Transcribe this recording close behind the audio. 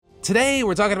Today,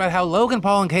 we're talking about how Logan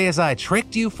Paul and KSI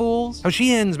tricked you fools, how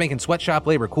SHEIN's making sweatshop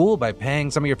labor cool by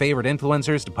paying some of your favorite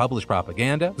influencers to publish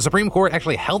propaganda, the Supreme Court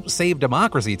actually helped save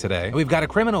democracy today, and we've got a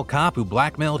criminal cop who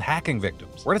blackmailed hacking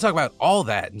victims. We're gonna talk about all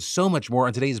that and so much more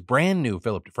on today's brand new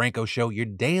Philip DeFranco show, your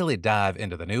daily dive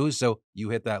into the news, so you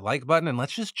hit that like button and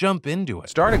let's just jump into it.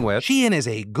 Starting with, SHEIN is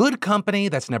a good company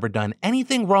that's never done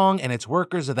anything wrong and its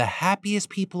workers are the happiest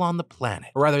people on the planet.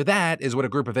 Or rather, that is what a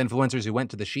group of influencers who went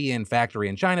to the SHEIN factory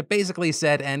in China basically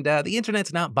said, and the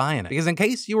internet's not buying it. Because in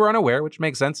case you were unaware, which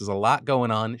makes sense, there's a lot going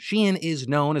on, SHEIN is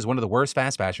known as one of the worst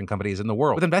fast fashion companies in the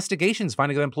world, with investigations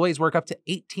finding that employees work up to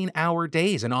 18-hour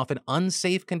days in often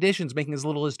unsafe conditions, making as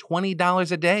little as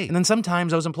 $20 a day. And then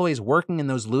sometimes those employees working in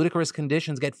those ludicrous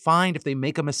conditions get fined if they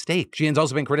make a mistake. SHEIN's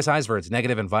also been criticized for its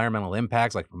negative environmental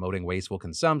impacts, like promoting wasteful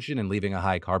consumption and leaving a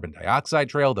high carbon dioxide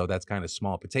trail, though that's kind of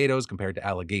small potatoes compared to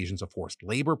allegations of forced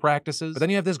labor practices. But then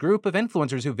you have this group of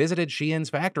influencers who visited SHEIN's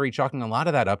factory, chalking a lot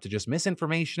of that up to just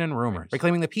misinformation and rumors, by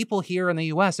claiming that people here in the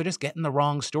US are just getting the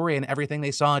wrong story and everything they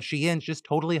saw at SHEIN's just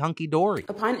totally hunky-dory.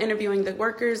 Upon interviewing the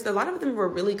workers, a lot of them were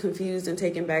really confused and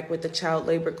taken back with the child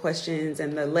labor questions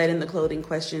and the lead in the clothing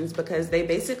questions, because they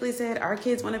basically said, our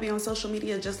kids want to be on social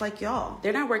media just like y'all.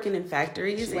 They're not working in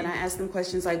factories. When I asked them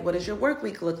questions like, what does your work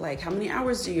week look like? How many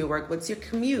hours do you work? What's your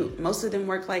commute? Most of them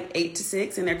work like 8 to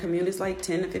 6 and their commute is like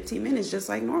 10 to 15 minutes, just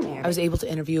like normal. I was able to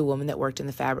interview a woman that worked in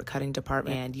the fabric cutting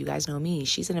department, and you guys know me,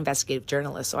 she's an investigative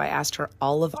journalist, so I asked her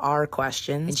all of our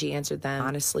questions and she answered them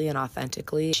honestly and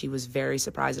authentically. She was very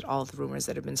surprised at all of the rumors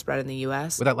that have been spread in the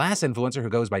US. With that last influencer who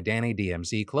goes by Danny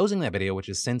DMC closing that video, which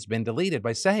has since been deleted,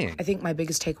 by saying, I think my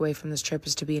biggest takeaway from this trip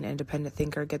is to be an independent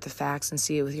thinker, get the facts and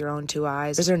see it with your own two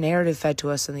eyes. There's a narrative fed to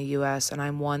us in the US, and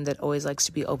I'm one that always likes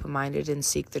to be open-minded and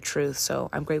seek the truth, so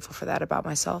I'm grateful for that about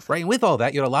myself. Right, and with all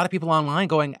that, you had a lot of people online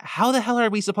going, how the hell are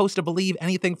we supposed to believe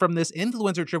anything from this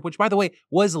influencer trip, which, by the way,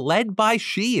 was led by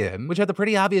SHEIN, which had the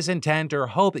pretty obvious intent or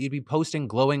hope that you'd be posting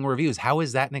glowing reviews? How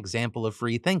is that an example of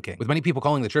free thinking? With many people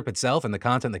calling the trip itself and the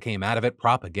content that came out of it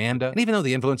propaganda, and even though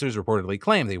the influencers reportedly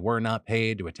claim they were not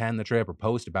paid to attend the trip or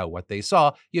post about what they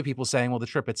saw, you have people saying, well, the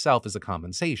trip itself is a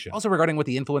compensation. Also, regarding what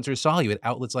the influencers saw, you had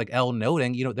outlets like Elle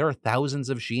noting, there are thousands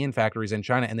of SHEIN factories in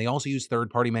China, and they also use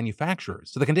third-party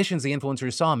manufacturers. So the conditions the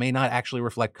influencers saw may not actually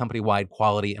reflect company-wide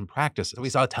quality and practices. So we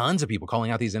saw tons of people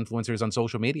calling out these influencers on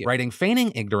social media, writing,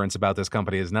 feigning ignorance about this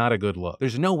company is not a good look.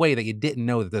 There's no way that you didn't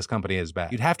know that this company is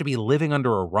bad. You'd have to be living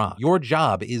under a rock. Your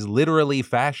job is literally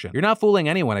fashion. You're not fooling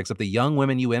anyone except the young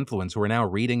women you influence who are now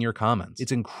reading your comments.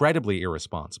 It's incredibly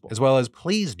irresponsible. As well as,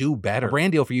 please do better. A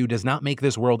brand deal for you does not make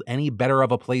this world any better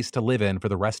of a place to live in for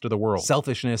the rest of the world.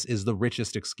 Selfishness is the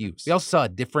richest excuse. We also saw a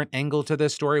different angle to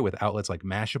this story with outlets like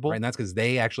Mashable, right? And that's because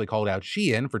they actually called out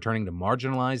SHEIN for turning to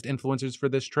marginalized influencers for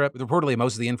this trip, with reportedly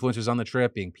most of the influencers on the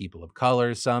trip being people of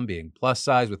color, some being plus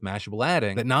size, with Mashable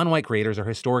adding that non-white creators are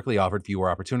historically offered fewer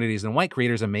opportunities than white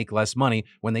creators and make less money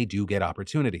when they do get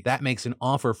opportunity. That makes an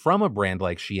offer from a brand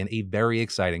like SHEIN a very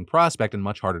exciting prospect and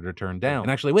much harder to turn down.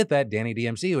 And actually with that, Danny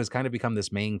DMC, who has kind of become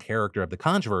this main character of the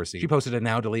controversy, she posted a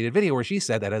now deleted video where she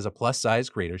said that as a plus size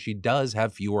creator, she does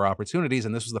have fewer opportunities,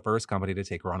 and this was the first company to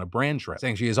take her on a brand trip,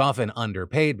 saying she is often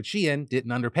underpaid, but SHEIN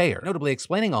didn't underpay her. Notably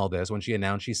explaining all this when she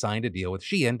announced she signed a deal with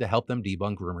SHEIN to help them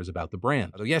debunk rumors about the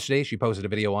brand. So yesterday, she posted a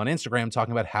video on Instagram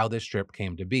talking about how this trip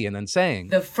came to be, and then saying,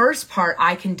 the first part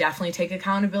I can definitely take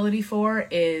accountability for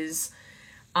is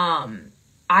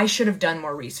I should have done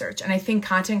more research. And I think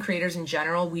content creators in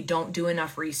general, we don't do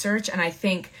enough research. And I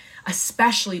think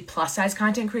especially plus size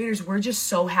content creators, we're just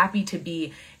so happy to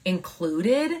be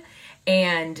included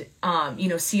and,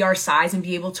 see our size and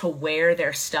be able to wear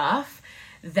their stuff,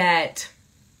 that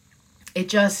it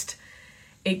gets,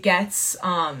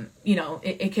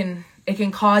 it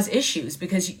can cause issues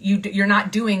because you're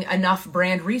not doing enough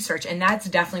brand research, and that's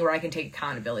definitely where I can take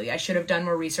accountability. I should have done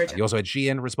more research. You also had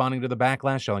SHEIN responding to the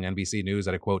backlash, telling NBC News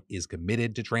that it, quote, is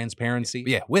committed to transparency.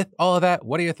 But yeah, with all of that,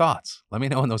 what are your thoughts? Let me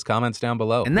know in those comments down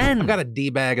below. And then I've got a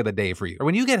D-bag of the day for you. Or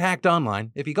when you get hacked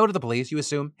online, if you go to the police, you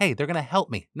assume, hey, they're gonna help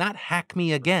me, not hack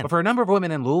me again. But for a number of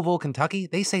women in Louisville, Kentucky,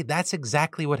 they say that's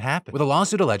exactly what happened, with a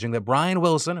lawsuit alleging that Brian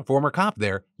Wilson, a former cop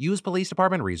there, used police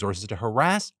department resources to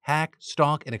harass, hack,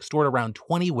 stalk, and extort around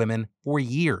 20 women for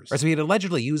years. Right, so he had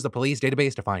allegedly used the police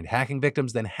database to find hacking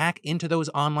victims, then hack into those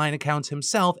online accounts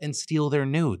himself and steal their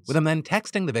nudes, with him then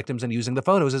texting the victims and using the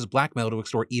photos as blackmail to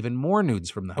extort even more nudes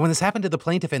from them. And when this happened to the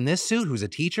plaintiff in this suit, who's a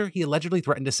teacher, he allegedly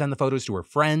threatened to send the photos to her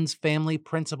friends, family,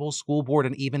 principal, school board,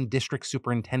 and even district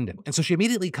superintendent. And so she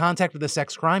immediately contacted the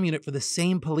sex crime unit for the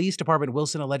same police department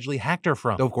Wilson allegedly hacked her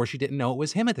from, though of course she didn't know it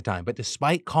was him at the time. But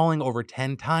despite calling over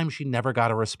 10 times, she never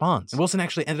got a response. And Wilson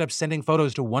actually ended up sending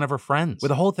photos to one of her friends, with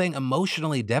the whole thing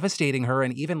emotionally devastating her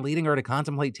and even leading her to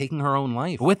contemplate taking her own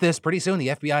life. But with this, pretty soon the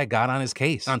FBI got on his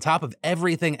case. And on top of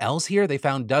everything else here, they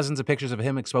found dozens of pictures of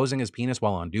him exposing his penis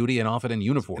while on duty and often in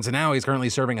uniform. And so now he's currently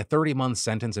serving a 30-month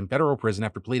sentence in federal prison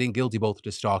after pleading guilty both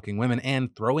to stalking women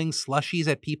and throwing slushies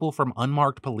at people from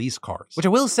unmarked police cars. Which I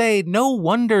will say, no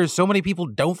wonder so many people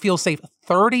don't feel safe.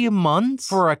 30 months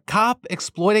for a cop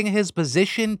exploiting his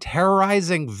position,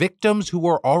 terrorizing victims who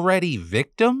were already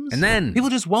victims? And then people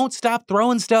just won't stop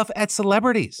throwing stuff at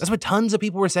celebrities. That's what tons of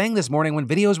people were saying this morning when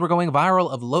videos were going viral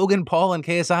of Logan Paul and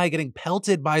KSI getting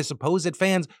pelted by supposed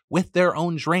fans with their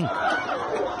own drink.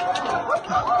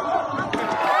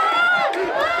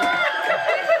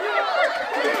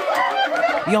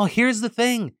 Y'all, here's the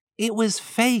thing. It was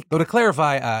fake. Though to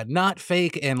clarify, not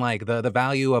fake in like the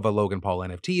value of a Logan Paul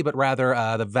NFT, but rather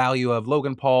the value of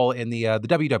Logan Paul in the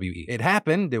WWE. It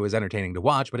happened, it was entertaining to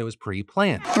watch, but it was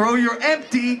pre-planned. Throw your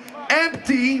empty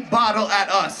bottle at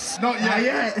us. Not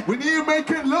yet. We need to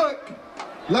make it look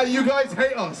like you guys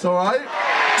hate us, all right?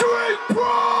 Drink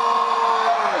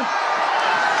prime!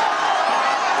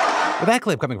 With that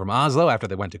clip coming from Oslo after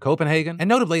they went to Copenhagen, and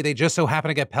notably, they just so happen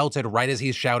to get pelted right as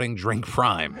he's shouting, "Drink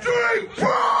Prime." Drink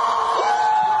prime!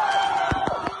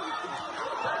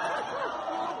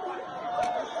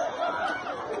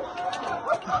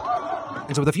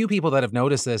 And so with a few people that have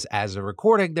noticed this as a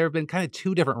recording, there have been kind of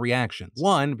two different reactions.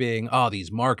 One being, oh, these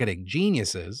marketing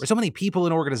geniuses, where so many people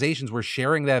and organizations were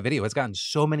sharing that video. It's gotten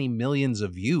so many millions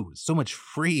of views, so much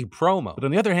free promo. But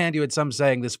on the other hand, you had some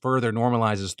saying this further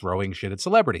normalizes throwing shit at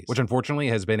celebrities, which unfortunately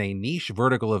has been a niche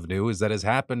vertical of news that has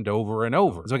happened over and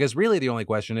over. So I guess really the only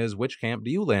question is, which camp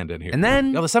do you land in here? And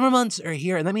then, the summer months are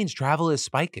here, and that means travel is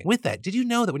spiking. With that, did you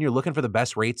know that when you're looking for the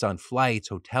best rates on flights,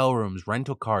 hotel rooms,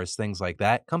 rental cars, things like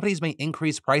that, companies may increase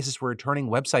prices for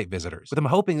returning website visitors, with them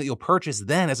hoping that you'll purchase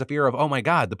then as a fear of, oh my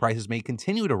God, the prices may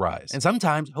continue to rise. And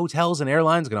sometimes hotels and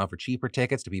airlines can offer cheaper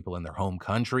tickets to people in their home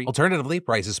country. Alternatively,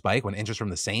 prices spike when interest from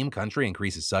the same country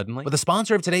increases suddenly. But the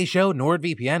sponsor of today's show,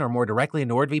 NordVPN, or more directly,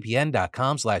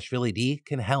 nordvpn.com/PhillyD,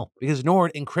 can help. Because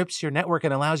Nord encrypts your network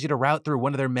and allows you to route through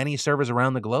one of their many servers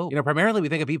around the globe. You know, primarily we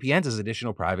think of VPNs as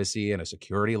additional privacy and a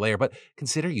security layer, but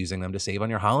consider using them to save on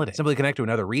your holiday. Simply connect to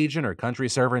another region or country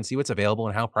server and see what's available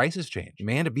and how prices change. You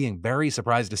may end up being very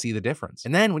surprised to see the difference.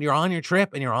 And then when you're on your trip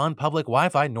and you're on public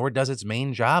Wi-Fi, Nord does its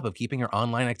main job of keeping your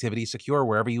online activity secure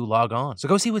wherever you log on. So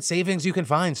go see what savings you can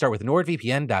find. Start with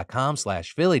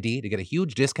nordvpn.com/PhillyD to get a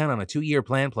huge discount on a 2-year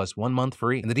plan plus 1 month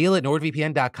free. And the deal at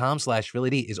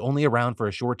nordvpn.com/PhillyD is only around for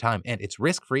a short time, and it's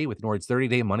risk-free with Nord's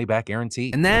 30-day money-back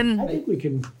guarantee. And then I think we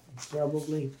can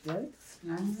probably, right? I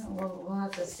don't know. We'll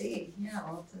have to see. Yeah,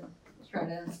 we'll have to try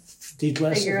to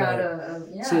Declassify. figure out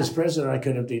it. See, as president, I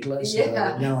could have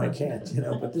declassified it. Now I can't,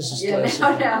 but this is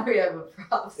classified. Now we have a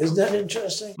problem. Isn't that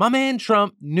interesting? My man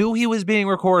Trump knew he was being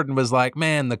recorded and was like,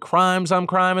 man, the crimes I'm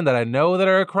criming that I know that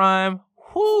are a crime,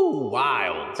 whoo,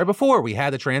 wild. Right before, we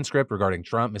had the transcript regarding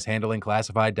Trump mishandling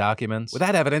classified documents. With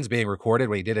that evidence being recorded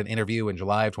when he did an interview in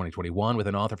July of 2021 with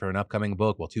an author for an upcoming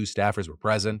book while 2 staffers were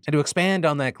present. And to expand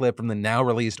on that clip from the now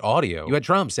released audio, you had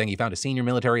Trump saying he found a senior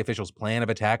military official's plan of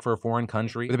attack for a foreign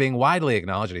country, with it being widely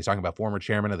acknowledged that he's talking about former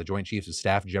chairman of the Joint Chiefs of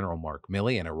Staff, General Mark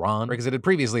Milley, and Iran, because it had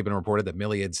previously been reported that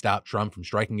Milley had stopped Trump from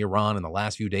striking Iran in the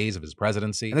last few days of his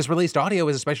presidency. And this released audio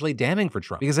is especially damning for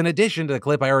Trump, because in addition to the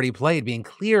clip I already played being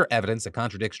clear evidence that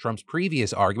contradicts Trump's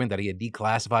previous argument that he had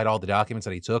declassified all the documents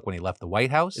that he took when he left the White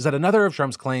House, is that another of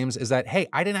Trump's claims is that, hey,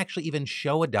 I didn't actually even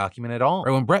show a document at all.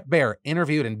 Or when Bret Baier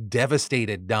interviewed and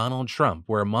devastated Donald Trump,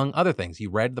 where among other things, he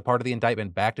read the part of the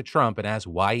indictment back to Trump and asked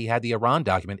why he had the Iran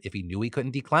document if he knew he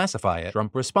couldn't declassify it,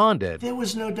 Trump responded, there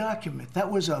was no document.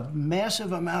 That was a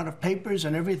massive amount of papers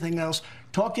and everything else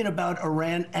talking about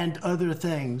Iran and other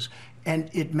things.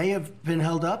 And it may have been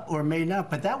held up or may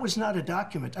not, but that was not a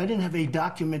document. I didn't have a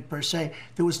document per se.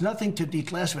 There was nothing to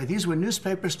declassify. These were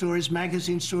newspaper stories,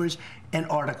 magazine stories, and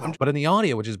articles. But in the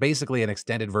audio, which is basically an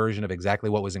extended version of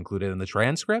exactly what was included in the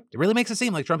transcript, it really makes it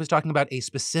seem like Trump is talking about a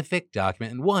specific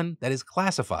document and one that is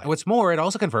classified. And what's more, it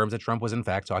also confirms that Trump was in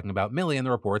fact talking about Milley and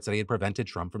the reports that he had prevented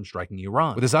Trump from striking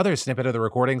Iran. With this other snippet of the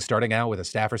recording starting out with a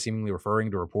staffer seemingly referring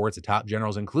to reports that top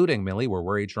generals, including Milley, were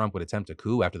worried Trump would attempt a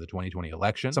coup after the 2020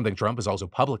 election, something Trump has also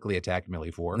publicly attacked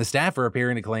Milley for, and the staffer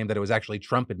appearing to claim that it was actually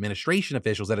Trump administration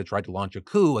officials that had tried to launch a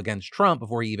coup against Trump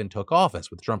before he even took office,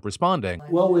 with Trump responding,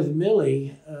 well, with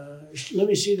Milley, let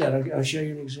me see that. I'll show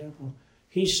you an example.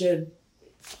 He said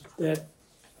that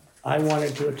I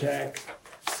wanted to attack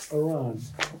Iran.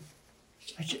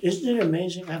 Isn't it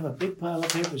amazing? I have a big pile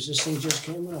of papers. This thing just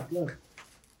came up. Look.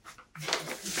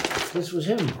 This was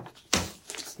him.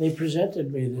 They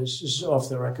presented me this. This is off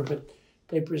the record, but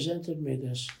they presented me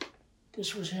this.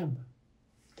 This was him.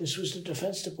 This was the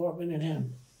Defense Department and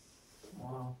him.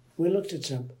 Wow. We looked at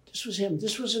him. This was him.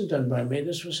 This wasn't done by me.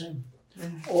 This was him.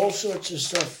 All sorts of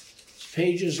stuff. It's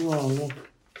pages long. Look.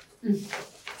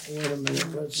 Wait a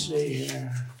minute. Let's see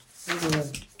here. Look at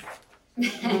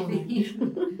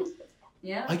that.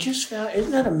 Yeah. I just found,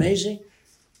 isn't that amazing?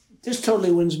 This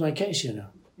totally wins my case, you know.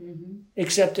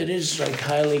 Except it is like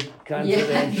highly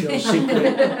confidential,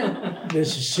 secret.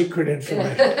 This is secret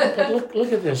information. But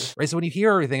look at this. Right, so when you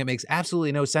hear everything, it makes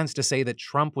absolutely no sense to say that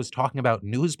Trump was talking about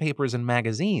newspapers and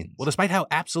magazines. Well, despite how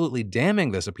absolutely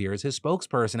damning this appears, his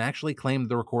spokesperson actually claimed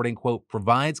the recording, quote,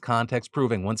 provides context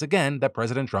proving once again that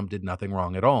President Trump did nothing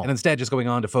wrong at all. And instead, just going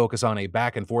on to focus on a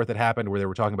back and forth that happened where they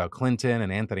were talking about Clinton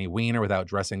and Anthony Weiner without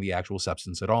addressing the actual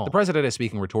substance at all. The president is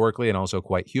speaking rhetorically and also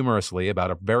quite humorously about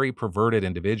a very perverted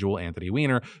individual, Anthony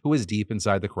Weiner, who was deep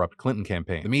inside the corrupt Clinton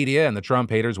campaign. The media and the Trump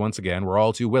haters, once again, were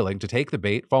all too willing to take the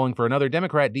bait, falling for another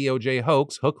Democrat DOJ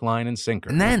hoax, hook, line, and sinker.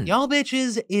 And then, y'all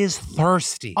bitches is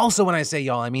thirsty. Also, when I say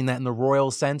y'all, I mean that in the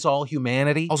royal sense, all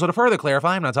humanity. Also, to further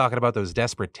clarify, I'm not talking about those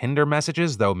desperate Tinder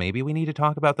messages, though maybe we need to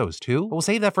talk about those too. But we'll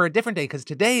save that for a different day, because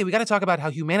today we gotta talk about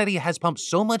how humanity has pumped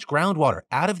so much groundwater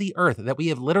out of the earth that we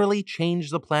have literally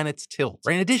changed the planet's tilt.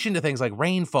 Right? In addition to things like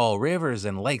rainfall, rivers,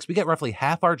 and lakes, we get roughly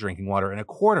half our drinking water and a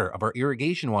quarter of our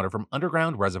irrigation water from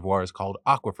underground reservoirs called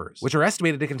aquifers, which are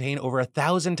estimated to contain over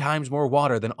 1,000 times more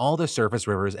water than all the surface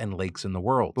rivers and lakes in the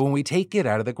world. But when we take it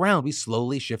out of the ground, we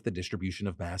slowly shift the distribution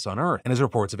of mass on Earth. And as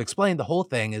reports have explained, the whole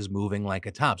thing is moving like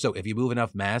a top. So if you move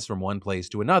enough mass from one place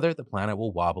to another, the planet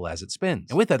will wobble as it spins.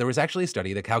 And with that, there was actually a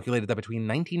study that calculated that between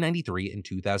 1993 and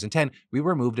 2010, we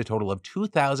removed a total of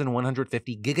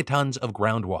 2,150 gigatons of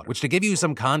groundwater, which, to give you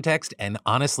some context, and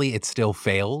honestly, it still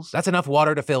fails, that's enough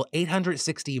water to fill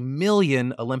 860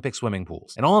 million Olympic swimming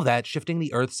pools. And all of that shifting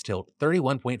the Earth's tilt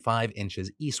 31.5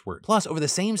 inches eastward. Plus, over the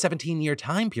same 17-year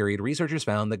time period, researchers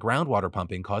found that groundwater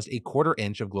pumping caused a quarter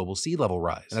inch of global sea level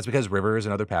rise. And that's because rivers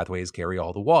and other pathways carry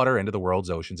all the water into the world's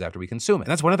oceans after we consume it.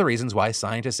 And that's one of the reasons why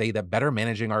scientists say that better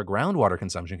managing our groundwater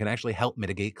consumption can actually help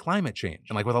mitigate climate change.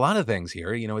 And like with a lot of things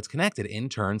here, you know, it's connected. In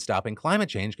turn, stopping climate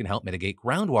change can help mitigate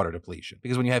groundwater depletion.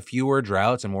 Because when you have fewer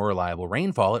droughts and more reliable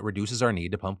rainfall, it reduces our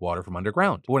need to pump water from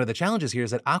underground. But one of the challenges here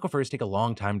is that aquifers take a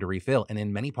long time to refill, and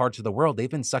in many parts of the world, they've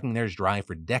been sucking theirs dry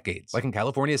for decades. Like in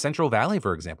California's Central Valley,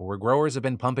 for example, where growers have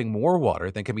been pumping more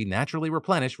water than can be naturally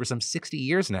replenished for some 60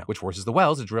 years now, which forces the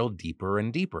wells to drill deeper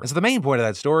and deeper. And so the main point of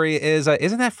that story is,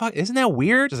 isn't that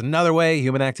weird? Just another way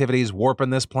human activity is warping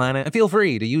this planet. And feel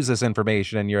free to use this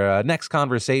information in your next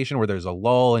conversation where there's a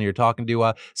lull and you're talking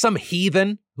to some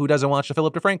heathen who doesn't watch the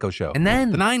Philip DeFranco show. And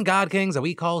then the 9 God Kings that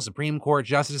we call Supreme Court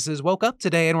justices woke up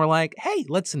today and were like, hey,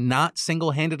 let's not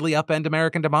single-handedly upend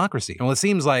American democracy. And well, it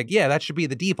seems like, yeah, that should be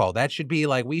the default. That should be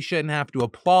like, we shouldn't have to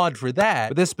applaud for that.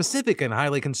 But this specific and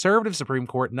highly conservative Supreme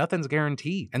Court, nothing's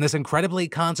guaranteed. And this incredibly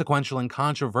consequential and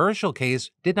controversial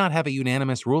case did not have a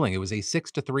unanimous ruling. It was a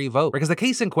 6-3 vote. Because the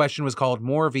case in question was called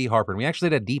Moore v. Harper. And we actually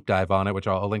did a deep dive on it, which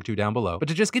I'll link to down below. But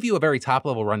to just give you a very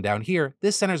top-level rundown here,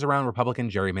 this centers around Republican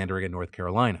gerrymandering in North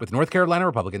Carolina, with North Carolina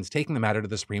Republicans taking the matter to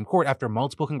the Supreme Court after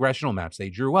multiple congressional maps they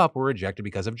drew up were rejected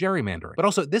because of gerrymandering. But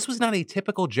also, this was not a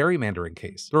typical gerrymandering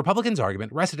case. The Republicans'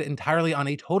 argument rested entirely on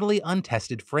a totally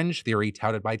untested fringe theory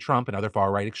touted by Trump and other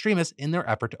far-right extremists in their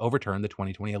effort to overturn the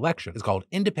 2020 election. It's called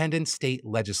Independent State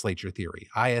Legislature Theory,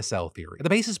 ISL theory. And the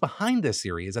basis behind this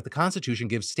theory is that the Constitution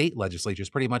gives state legislatures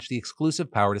pretty much the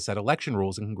exclusive power to set election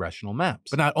rules and congressional maps.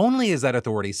 But not only is that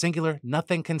authority singular,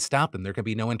 nothing can stop them. There can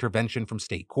be no intervention from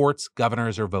state courts,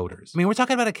 governors, or voters. I mean, we're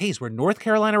talking about a case where North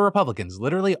Carolina Republicans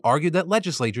literally argued that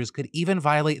legislatures could even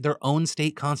violate their own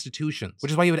state constitutions,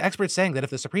 which is why you had experts saying that if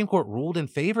the Supreme Court ruled in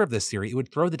favor of this theory, it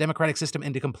would throw the democratic system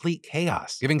into complete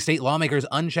chaos, giving state lawmakers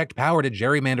unchecked power to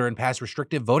gerrymander and pass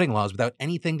restrictive voting laws without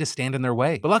anything to stand in their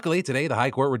way. But luckily, today, the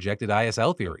High Court rejected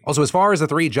ISL theory. Also, as far as the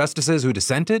 3 justices who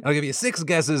dissented, I'll give you 6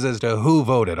 guesses as to who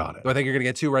voted on it. So I think you're gonna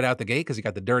get 2 right out the gate, because you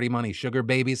got the dirty money sugar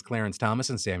babies, Clarence Thomas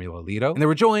and Samuel Alito. And they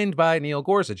were joined by Neil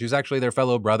Gorsuch, who's actually their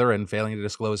fellow brother and failing to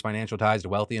disclose financial ties to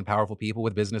wealthy and powerful people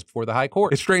with business before the High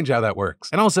Court. It's strange how that works.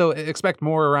 And also, expect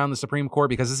more around the Supreme Court,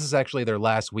 because this is actually their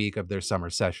last week of their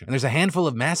summer session. And there's a handful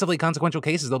of massively consequential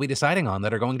cases they'll be deciding on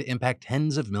that are going to impact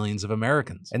tens of millions of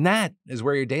Americans. And that is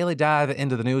where your daily dive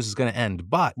into the news is going to end.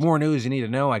 But more news you need to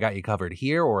know, I got you covered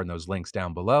here or in those links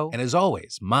down below. And as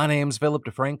always, my name's Philip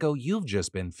DeFranco. You've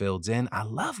just been filled in. I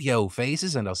love yo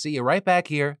faces, and I'll see you right back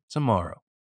here tomorrow.